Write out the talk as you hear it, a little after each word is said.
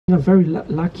In a very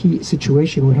lucky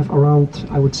situation, we have around,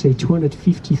 I would say,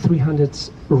 250, 300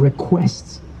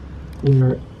 requests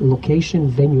where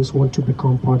location venues want to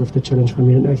become part of the challenge for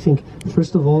me. And I think,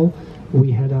 first of all,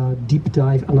 we had a deep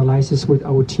dive analysis with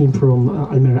our team from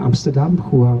Almere Amsterdam,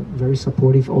 who are very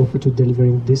supportive also to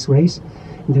delivering this race.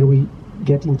 And then we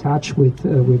get in touch with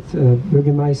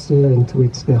Burgermeister and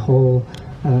with the whole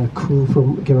crew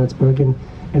from Geraardsbergen,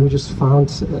 and we just found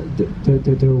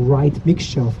the right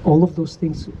mixture of all of those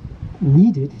things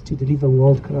needed to deliver a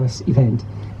world-class event.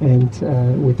 And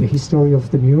with the history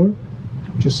of the Muur,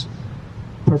 just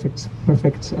perfect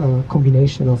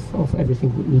combination of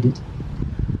everything we needed.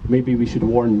 Maybe we should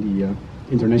warn the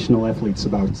international athletes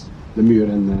about the Muur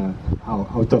and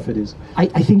how tough it is. I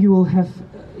think you will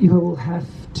have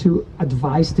to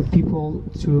advise the people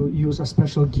to use a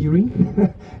special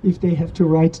gearing. If they have to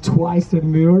ride twice the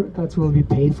Muur, that will be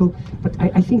painful. But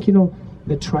I think, you know,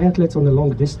 the triathletes on the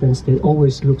long distance, they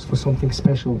always look for something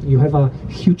special. You have a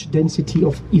huge density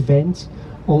of events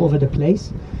all over the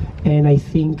place. And I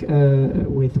think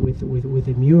with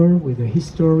the Muur, with the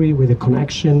history, with the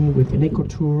connection, with an eco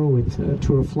tour, with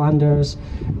Tour of Flanders.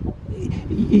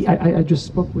 I just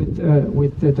spoke with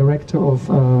the director of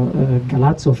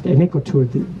Galazzo of the Eco Tour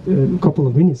a couple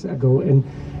of minutes ago, and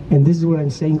this is what I'm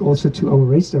saying also to our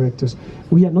race directors.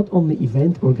 We are not only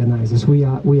event organizers, we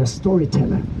are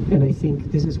storyteller, and I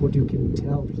think this is what you can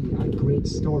tell here, a great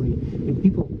story, and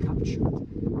people capture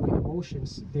the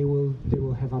emotions. They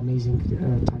will have amazing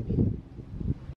time here.